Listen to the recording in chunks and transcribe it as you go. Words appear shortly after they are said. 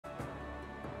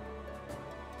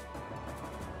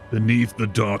Beneath the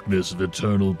darkness of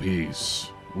eternal peace,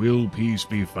 will peace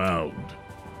be found?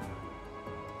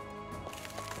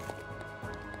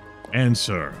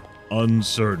 Answer,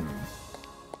 uncertain.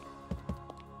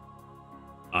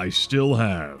 I still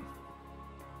have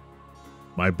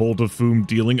my Bolt of Foom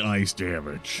dealing ice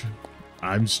damage.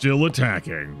 I'm still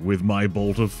attacking with my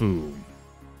Bolt of Foom.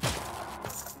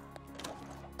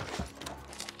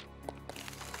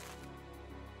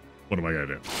 What am I gonna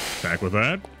do? Attack with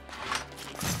that?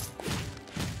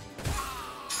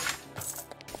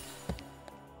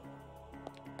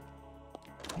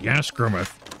 Yes,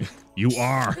 Grimith. You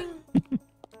are.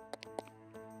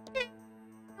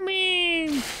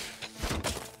 Mean.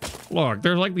 Look,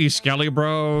 there's like these Skelly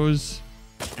Bros,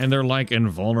 and they're like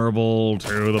invulnerable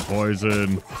to the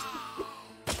poison.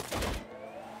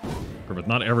 But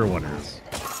not everyone is.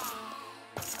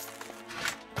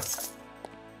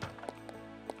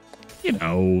 You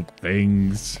know,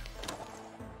 things.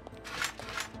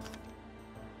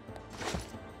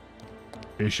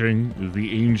 Fishing,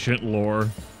 the ancient lore.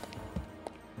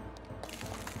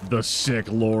 The sick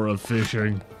lore of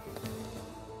fishing.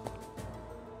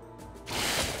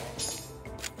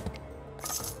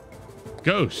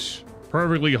 Ghosts,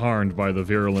 perfectly harmed by the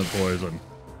virulent poison.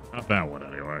 Not that one,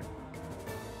 anyway.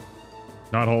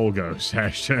 Not whole ghosts,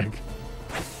 hashtag.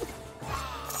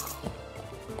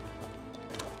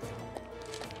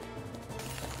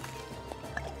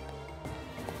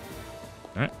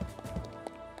 Alright.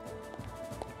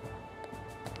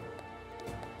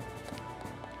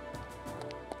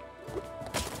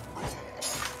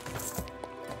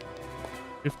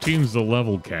 $15's the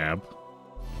level cap.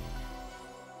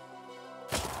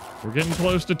 We're getting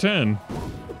close to 10.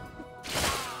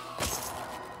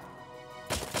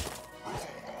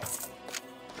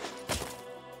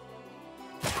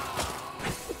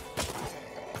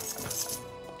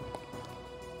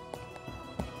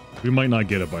 We might not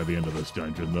get it by the end of this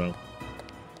dungeon, though.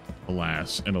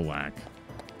 Alas and alack.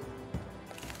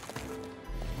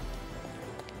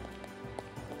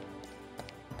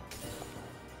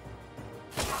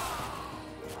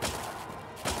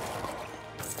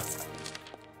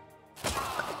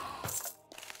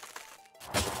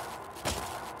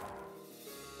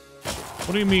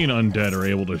 What do you mean undead are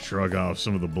able to shrug off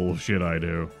some of the bullshit I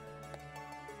do?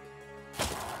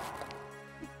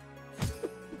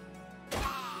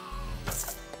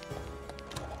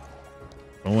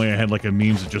 Only I had like a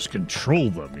means to just control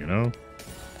them, you know?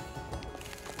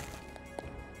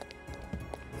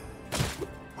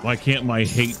 Why can't my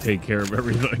hate take care of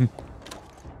everything?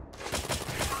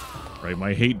 Right,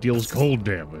 my hate deals cold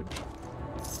damage.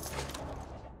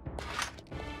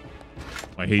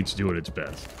 My hate's doing its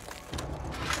best.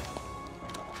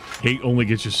 Hate only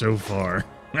gets you so far.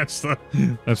 That's the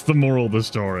moral of the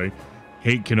story.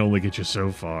 Hate can only get you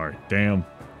so far. Damn.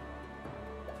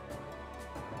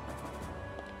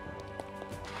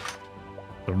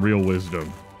 Some real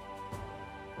wisdom.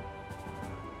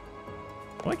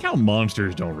 I like how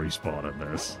monsters don't respawn in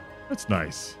this. That's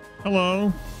nice.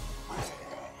 Hello.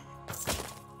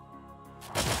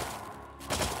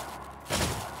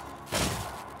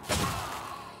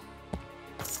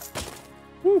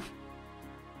 Woo.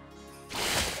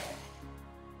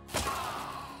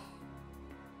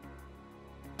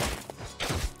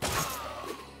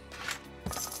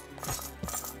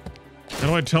 How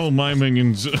do I tell my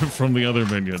minions from the other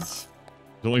minions?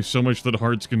 There's only so much that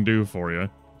hearts can do for you.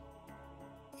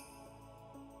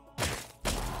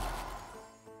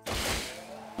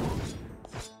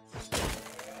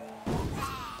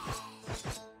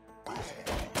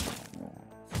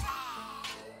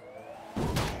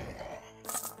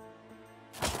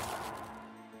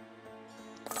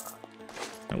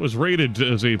 That was rated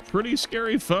as a pretty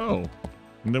scary foe.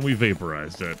 And then we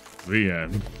vaporized it. The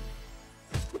end.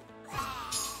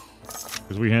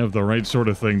 Because we have the right sort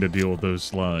of thing to deal with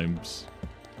those slimes.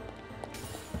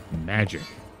 Magic.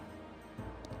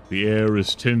 The air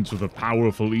is tense with a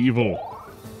powerful evil.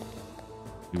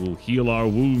 We will heal our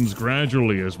wounds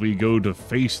gradually as we go to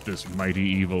face this mighty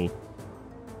evil.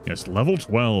 Yes, level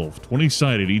 12.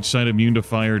 20-sided, each side immune to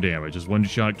fire damage. As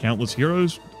one-shot countless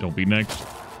heroes? Don't be next.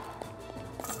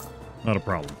 Not a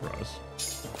problem for us.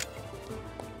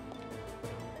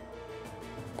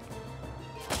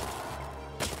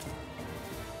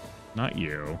 Not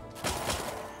you.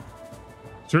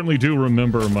 Certainly do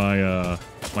remember my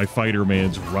my fighter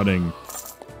man's running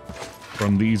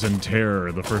from these in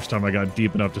terror the first time I got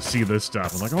deep enough to see this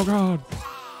stuff. I'm like, oh god,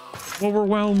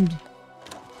 overwhelmed.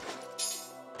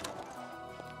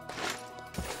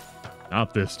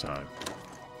 Not this time.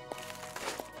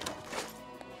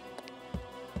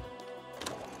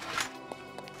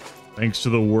 Thanks to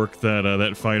the work that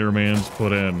that fighter man's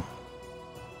put in.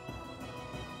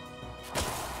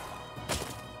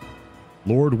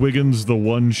 Lord Wiggins the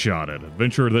one-shotted.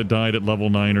 Adventurer that died at level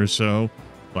 9 or so.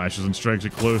 Flashes and strikes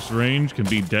at close range. Can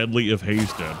be deadly if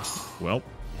hasted. Well,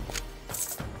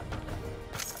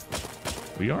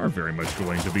 we are very much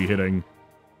going to be hitting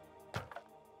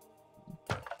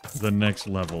the next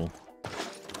level.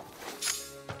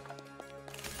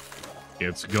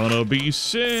 It's gonna be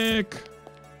sick!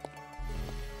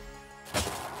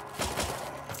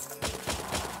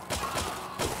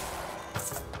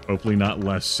 Hopefully not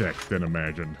less sick than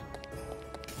imagined.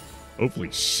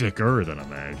 Hopefully sicker than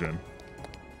imagined.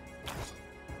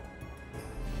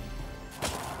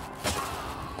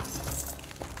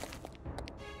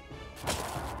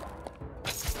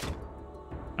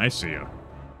 I see you.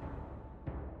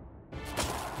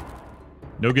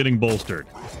 No getting bolstered.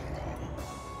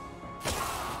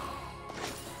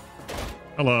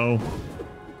 Hello.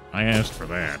 I asked for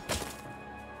that.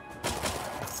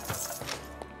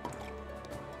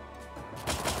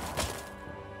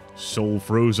 Soul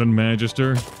Frozen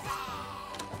Magister.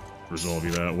 Resolve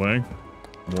you that way.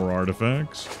 More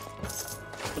artifacts.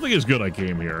 I think it's good I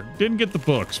came here. Didn't get the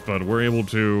books, but we're able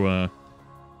to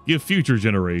give future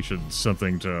generations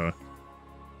something to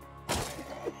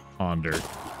ponder.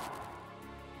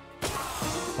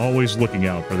 Always looking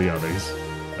out for the others.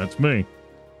 That's me.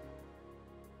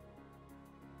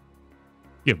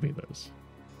 Give me this.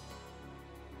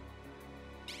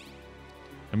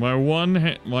 And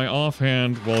my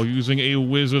offhand while using a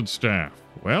wizard staff.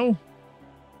 Well,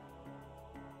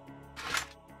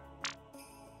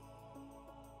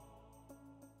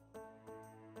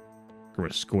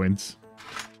 squints.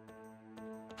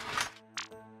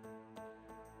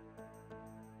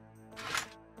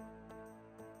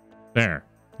 There.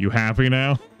 You happy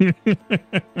now?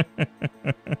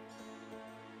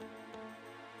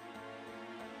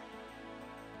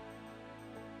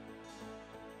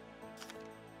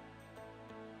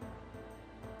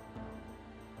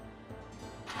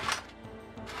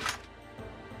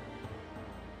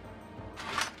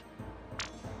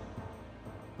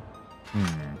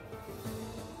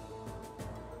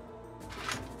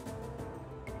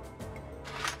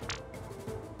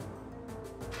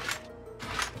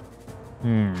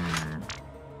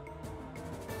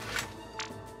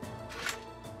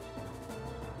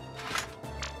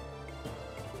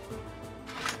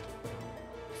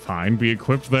 Fine, be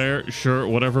equipped there. Sure,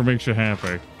 whatever makes you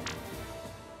happy.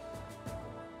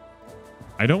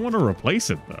 I don't want to replace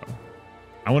it, though.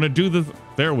 I want to do the...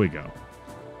 There we go.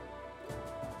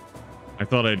 I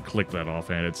thought I'd click that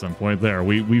offhand at some point. There,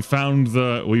 we found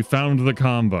the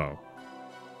combo.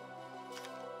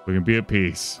 We can be at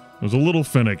peace. It was a little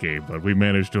finicky, but we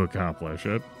managed to accomplish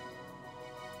it.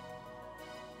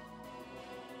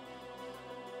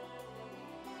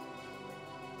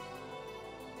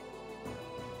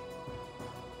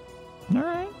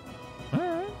 Alright.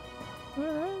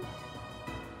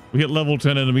 We hit level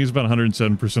 10 enemies about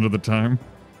 107% of the time.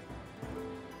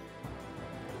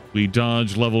 We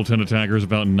dodge level 10 attackers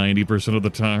about 90% of the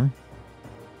time.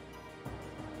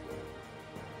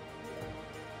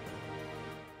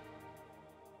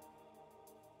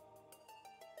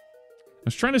 I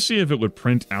was trying to see if it would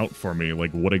print out for me,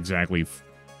 like, what exactly...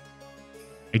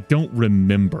 I don't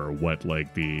remember what,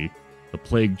 like, the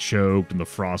plague choked and the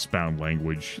frostbound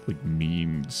language, like,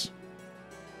 means.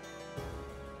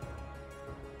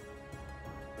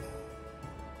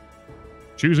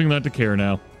 Choosing not to care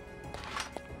now.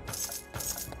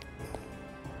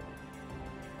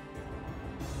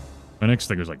 My next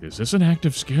thing is like, is this an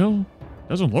active skill?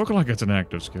 Doesn't look like it's an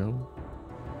active skill.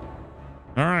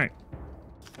 Alright.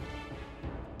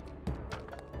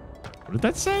 What did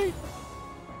that say?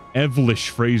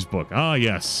 Evlish phrasebook. Ah,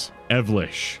 yes.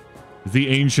 Evlish. The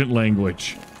ancient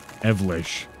language.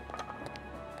 Evlish.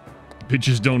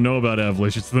 Bitches don't know about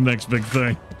Evlish. It's the next big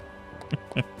thing.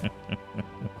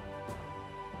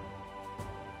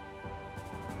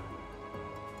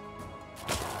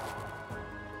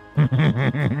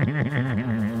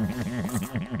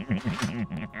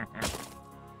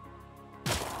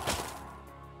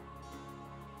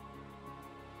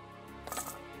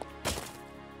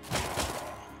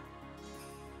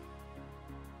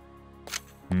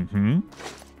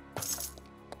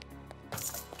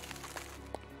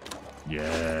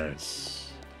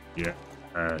 Yes.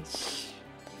 Yes.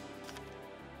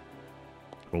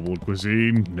 Kobold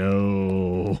cuisine?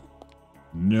 No.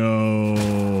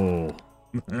 No.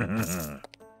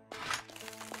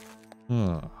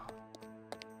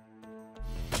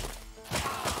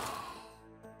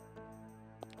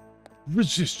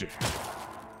 Resistor.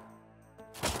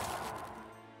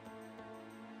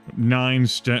 9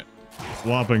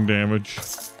 whopping damage.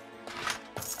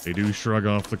 They do shrug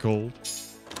off the cold.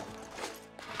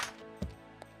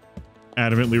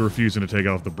 Adamantly refusing to take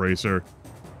off the bracer.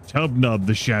 Tubnub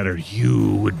the Shattered,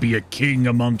 you would be a king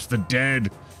amongst the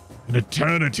dead. An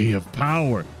eternity of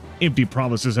power. Empty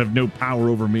promises have no power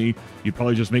over me. You'd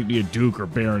probably just make me a duke or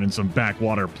baron in some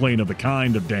backwater plane of the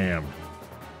kind of damned.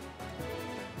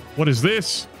 What is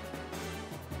this?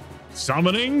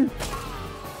 Summoning?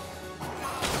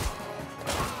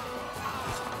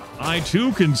 I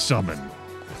too can summon.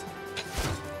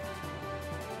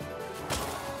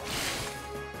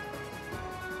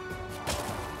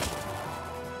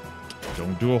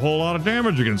 Don't do a whole lot of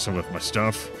damage against them with my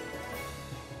stuff.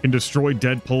 Can destroy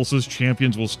dead pulses.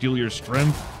 Champions will steal your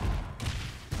strength.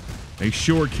 They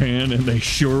sure can, and they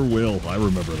sure will. I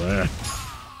remember that.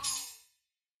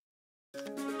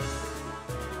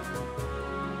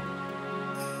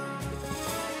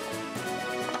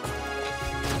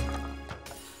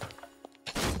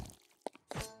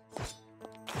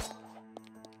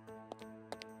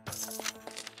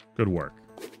 Good work.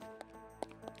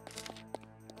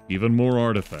 Even more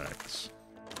artifacts.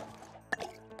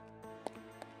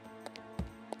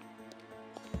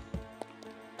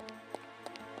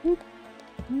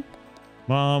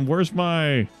 Mom, where's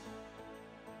my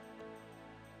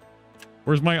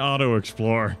auto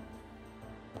explorer?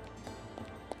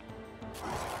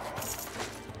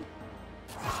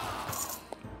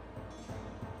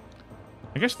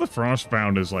 I guess the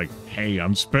Frostbound is like, hey,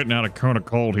 I'm spitting out a cone of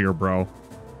cold here, bro.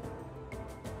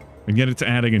 And yet it's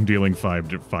adding and dealing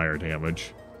 5 fire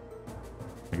damage.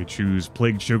 I could choose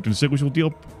Plague Choked and Sick, which will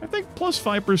deal, I think, plus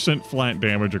 5% flat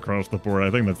damage across the board.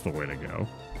 I think that's the way to go.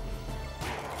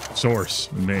 Source,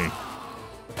 me.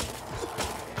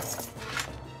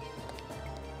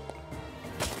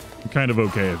 I'm kind of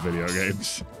okay at video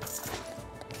games.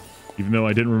 Even though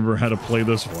I didn't remember how to play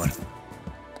this one.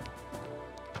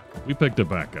 We picked it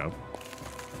back up.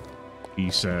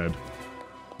 He said,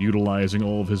 utilizing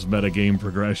all of his metagame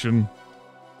progression.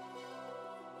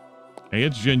 Hey,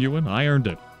 it's genuine. I earned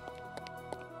it.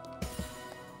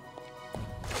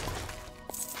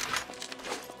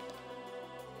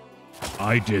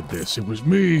 I did this. It was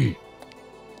me.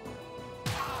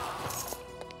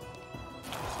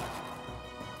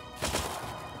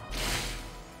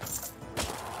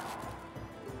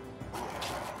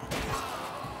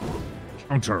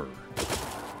 Counter.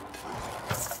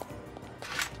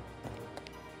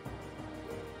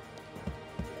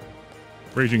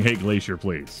 Raging Hate Glacier,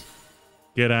 please.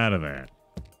 Get out of that.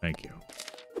 Thank you.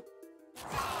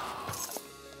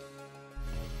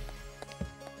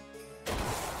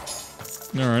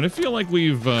 Alright, I feel like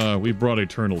we've brought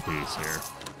Eternal Peace here.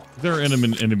 If there are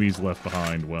enemies left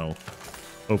behind, well,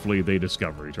 hopefully they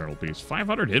discover Eternal Peace.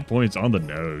 500 hit points on the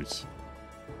nose.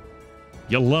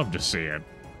 You'll love to see it.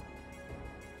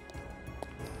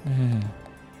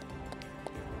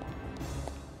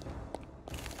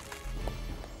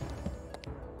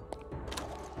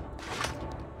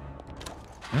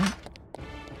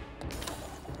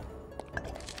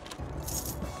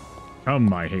 Come,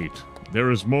 my hate. There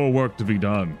is more work to be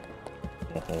done.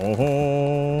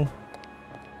 Oh.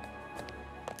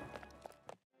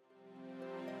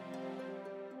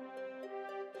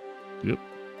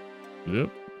 Yep.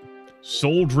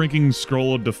 Soul-drinking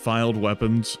scroll of defiled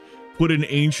weapons. Put an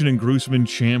ancient and gruesome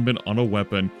enchantment on a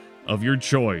weapon of your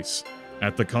choice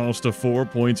at the cost of 4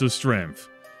 points of strength.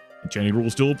 Enchanting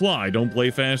rules still apply. Don't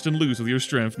play fast and loose with your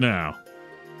strength now.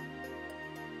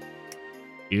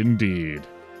 Indeed.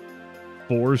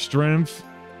 4 strength?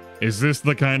 Is this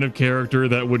the kind of character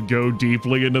that would go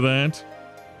deeply into that?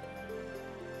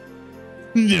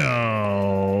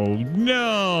 No.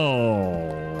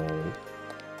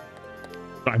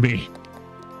 I mean,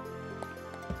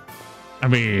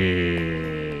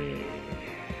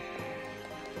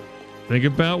 think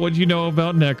about what you know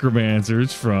about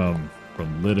necromancers from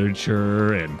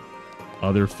literature and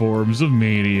other forms of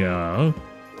media.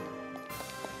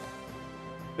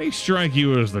 They strike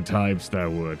you as the types that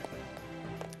would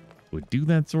do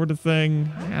that sort of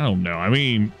thing. I don't know. I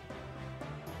mean,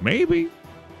 maybe.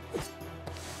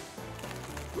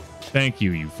 Thank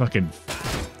you, you fucking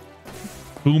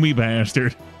boomy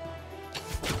bastard.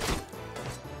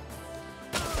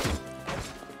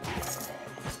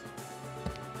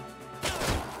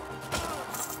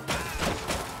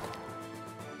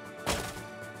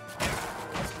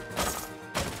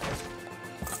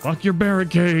 Fuck your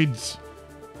barricades.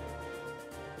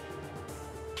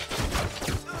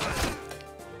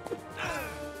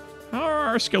 How are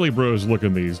our Skelly Bros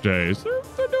looking these days?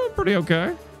 They're doing pretty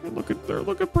okay. They're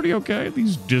looking pretty okay.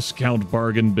 These discount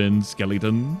bargain bin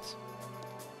skeletons.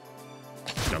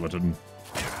 skeleton.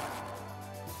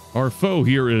 Our foe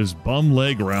here is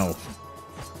Bumleg Ralph.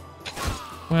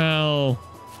 Well,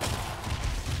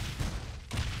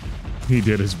 he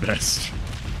did his best.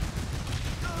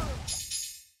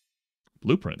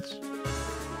 Blueprints.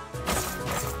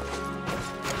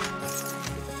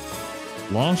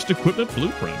 Lost equipment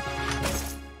blueprint.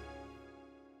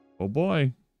 Oh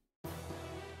boy.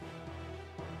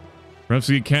 Perhaps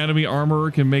the Academy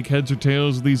Armorer can make heads or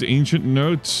tails of these ancient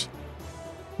notes.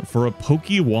 For a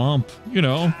Pokey Womp, you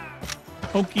know.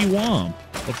 Pokey Womp,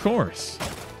 of course.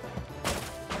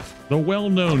 The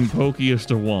well-known pokiest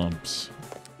of womps.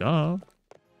 Duh.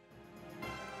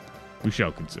 We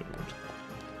shall consider it.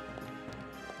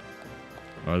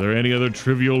 Are there any other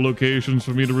trivial locations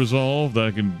for me to resolve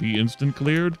that can be instant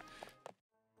cleared?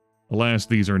 Alas,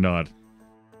 these are not.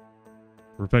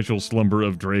 Perpetual slumber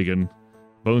of Dragon.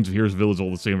 Bones of Hero's Village all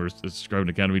the same as described in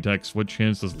Academy text. What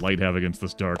chance does light have against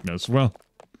this darkness? Well,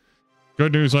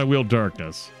 good news, I wield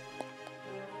darkness.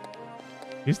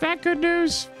 Is that good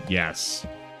news? Yes.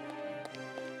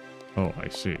 Oh, I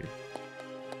see.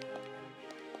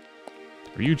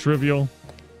 Are you trivial?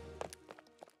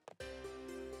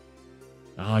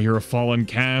 Ah, you're a fallen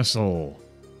castle.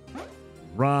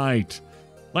 Right.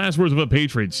 Last words of a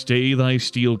patriot. Stay thy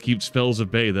steel, keep spells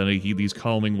at bay. Then I heed these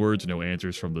calming words. No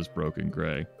answers from this broken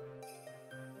gray.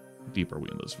 How deep are we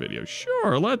in this video?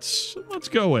 Sure, let's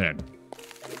go in.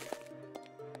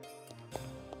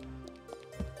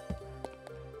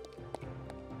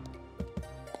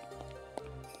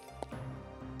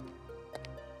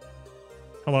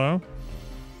 Hello?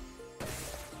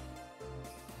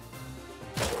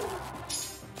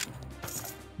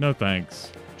 No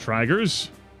thanks. Trigers?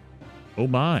 Oh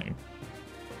my.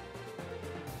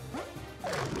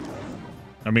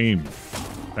 I mean,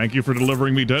 thank you for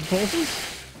delivering me dead pulses?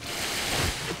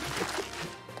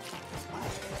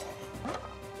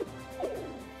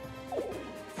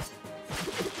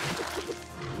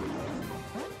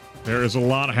 There is a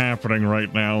lot happening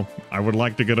right now. I would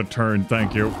like to get a turn,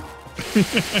 thank you.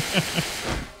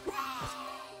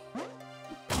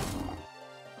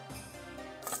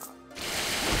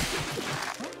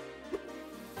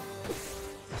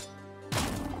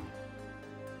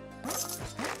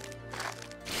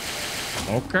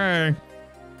 Okay.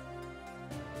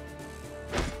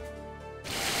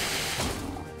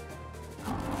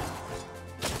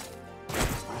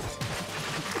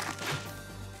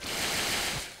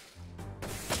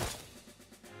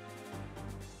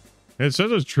 It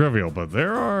says it's trivial, but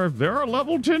there are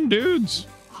level 10 dudes.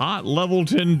 Hot level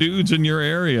 10 dudes in your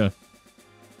area.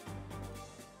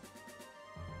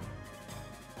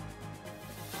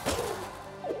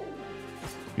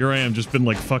 Here I am, just been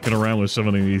like fucking around with some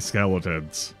of these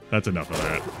skeletons. That's enough of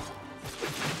that.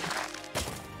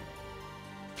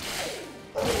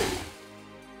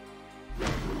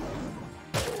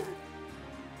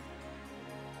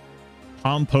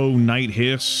 Pompo Night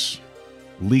Hiss.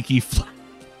 Leaky Fly.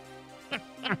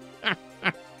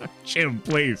 Jim,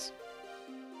 please.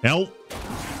 Help.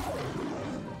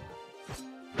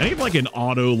 I need like an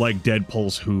auto, like Dead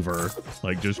Pulse Hoover.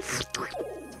 Like just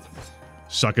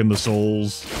sucking the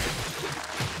souls.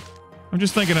 I'm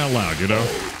just thinking out loud, you know?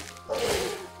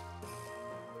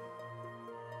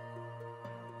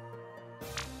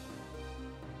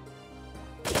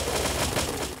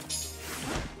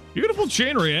 Beautiful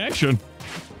chain reaction.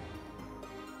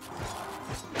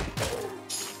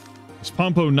 This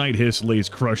Pompo Night Hiss lays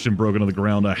crushed and broken on the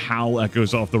ground. A howl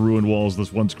echoes off the ruined walls of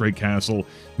this once great castle.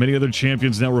 Many other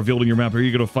champions now revealed in your map. Are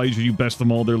you going to fight? Should you best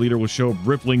them all? Their leader will show up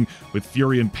rippling with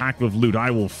fury and packed with loot.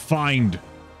 I will find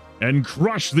and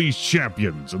crush these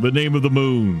champions in the name of the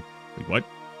moon. Wait, what?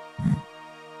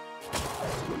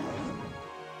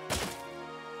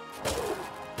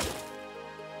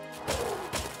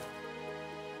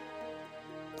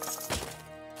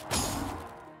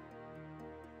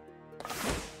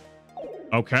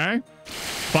 Okay.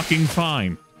 Fucking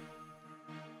fine.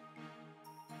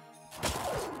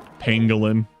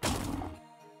 Pangolin.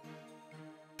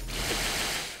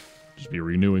 Just be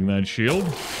renewing that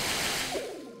shield.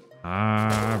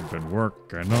 I've been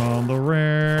working on the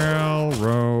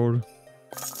railroad.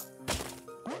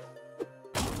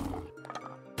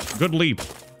 Good leap.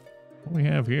 What do we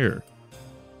have here?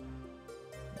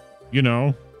 You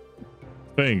know,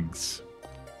 things.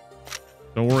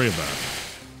 Don't worry about it.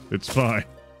 It's fine.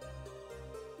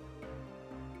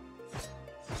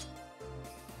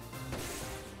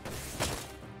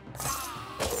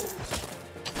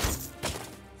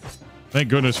 Thank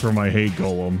goodness for my hate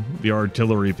golem, the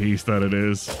artillery piece that it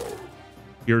is.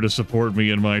 Here to support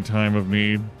me in my time of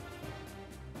need.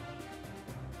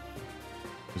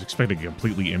 I was expecting a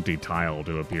completely empty tile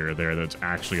to appear there that's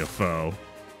actually a foe.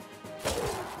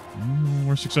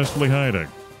 We're successfully hiding.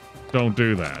 Don't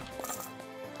do that.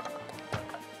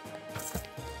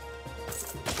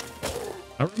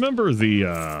 I remember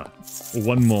the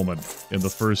one moment in the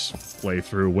first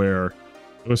playthrough where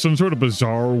it was some sort of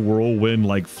bizarre whirlwind,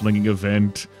 like flinging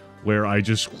event where I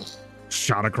just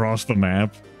shot across the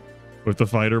map with the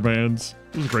fighter bands.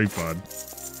 It was great fun.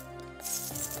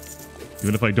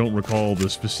 Even if I don't recall the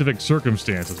specific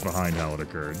circumstances behind how it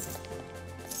occurred.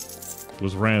 It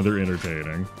was rather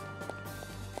entertaining.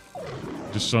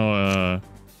 Just saw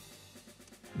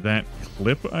that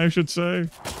clip, I should say.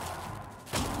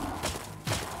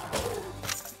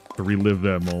 To relive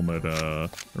that moment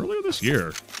earlier this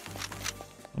year.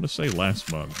 I want to say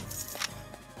last month.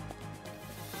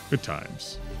 Good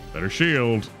times. Better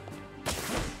shield.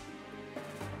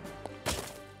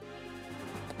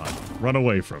 Run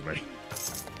away from me.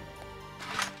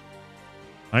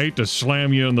 I hate to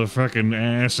slam you in the fucking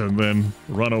ass and then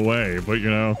run away, but you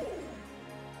know,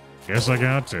 guess I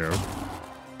got to.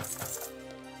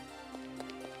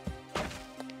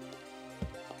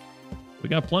 We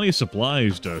got plenty of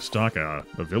supplies to stock a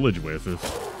village with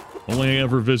if only I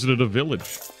ever visited a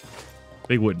village.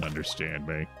 They wouldn't understand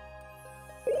me.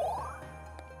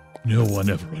 No one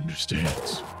ever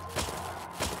understands.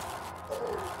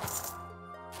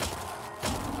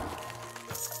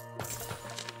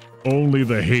 Only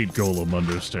the hate golem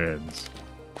understands.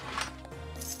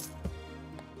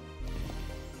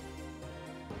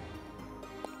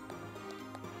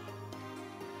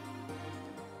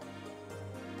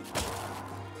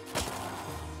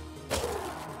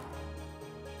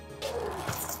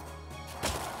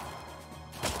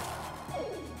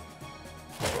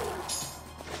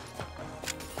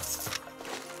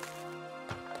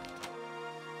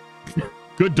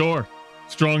 Good door.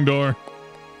 Strong door.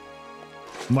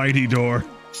 Mighty door.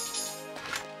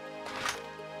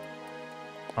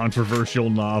 Controversial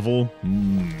novel.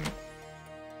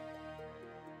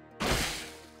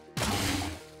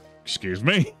 Excuse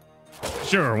me?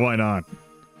 Sure, why not?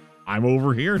 I'm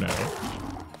over here now.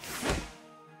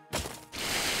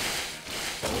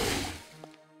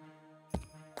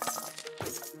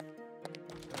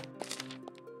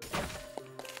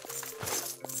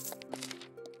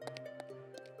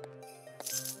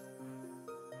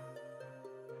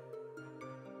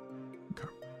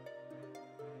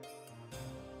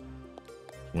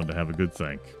 To have a good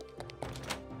think.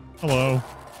 Hello.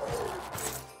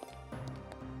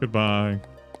 Goodbye.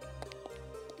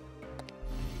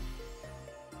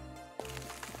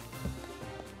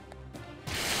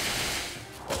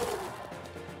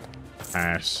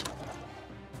 Pass.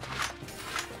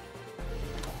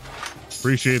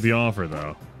 Appreciate the offer,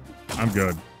 though. I'm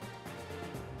good.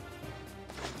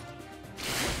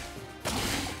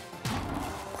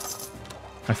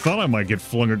 I thought I might get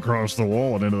flung across the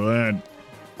wall and into that.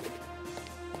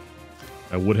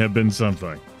 That would have been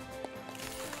something.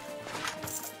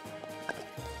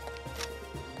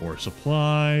 More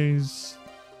supplies.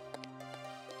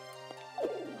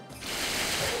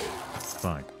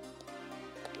 Fine.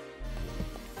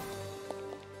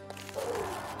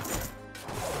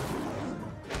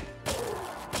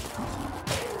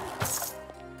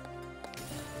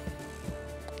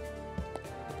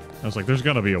 I was like, there's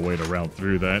got to be a way to route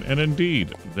through that. And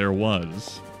indeed, there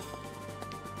was.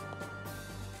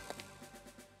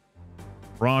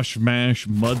 Frosh Mash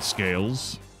Mud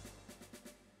Scales.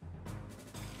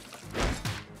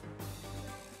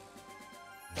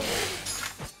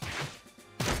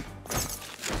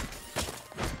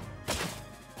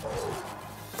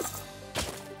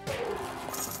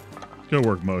 Good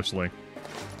work, mostly.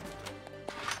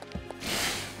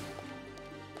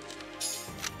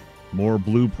 More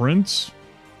blueprints.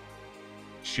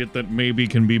 Shit that maybe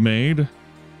can be made.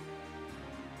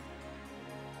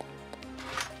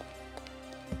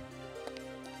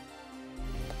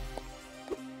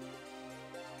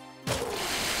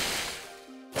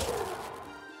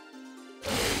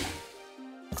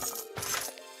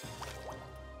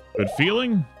 Good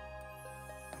feeling.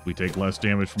 We take less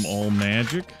damage from all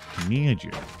magic.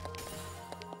 Magic.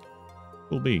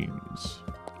 Cool beams.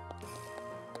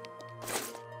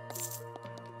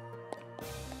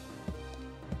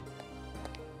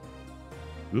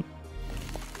 Oop.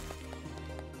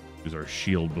 Use our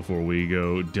shield before we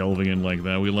go delving in like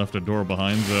that. We left a door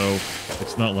behind, so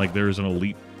it's not like there's an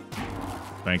elite.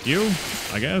 Thank you,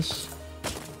 I guess.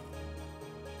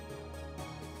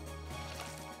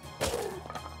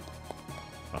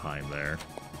 There.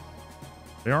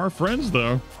 They are friends,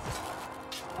 though.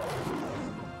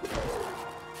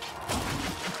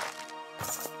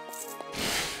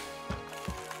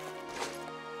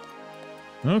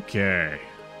 Okay.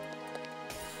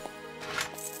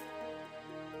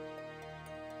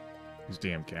 These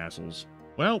damn castles.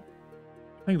 Well,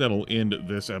 I think that'll end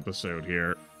this episode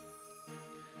here.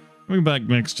 Coming back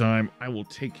next time, I will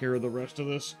take care of the rest of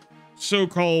this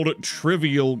so-called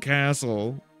trivial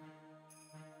castle.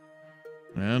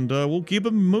 And we'll keep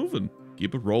it moving.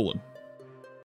 Keep it rolling.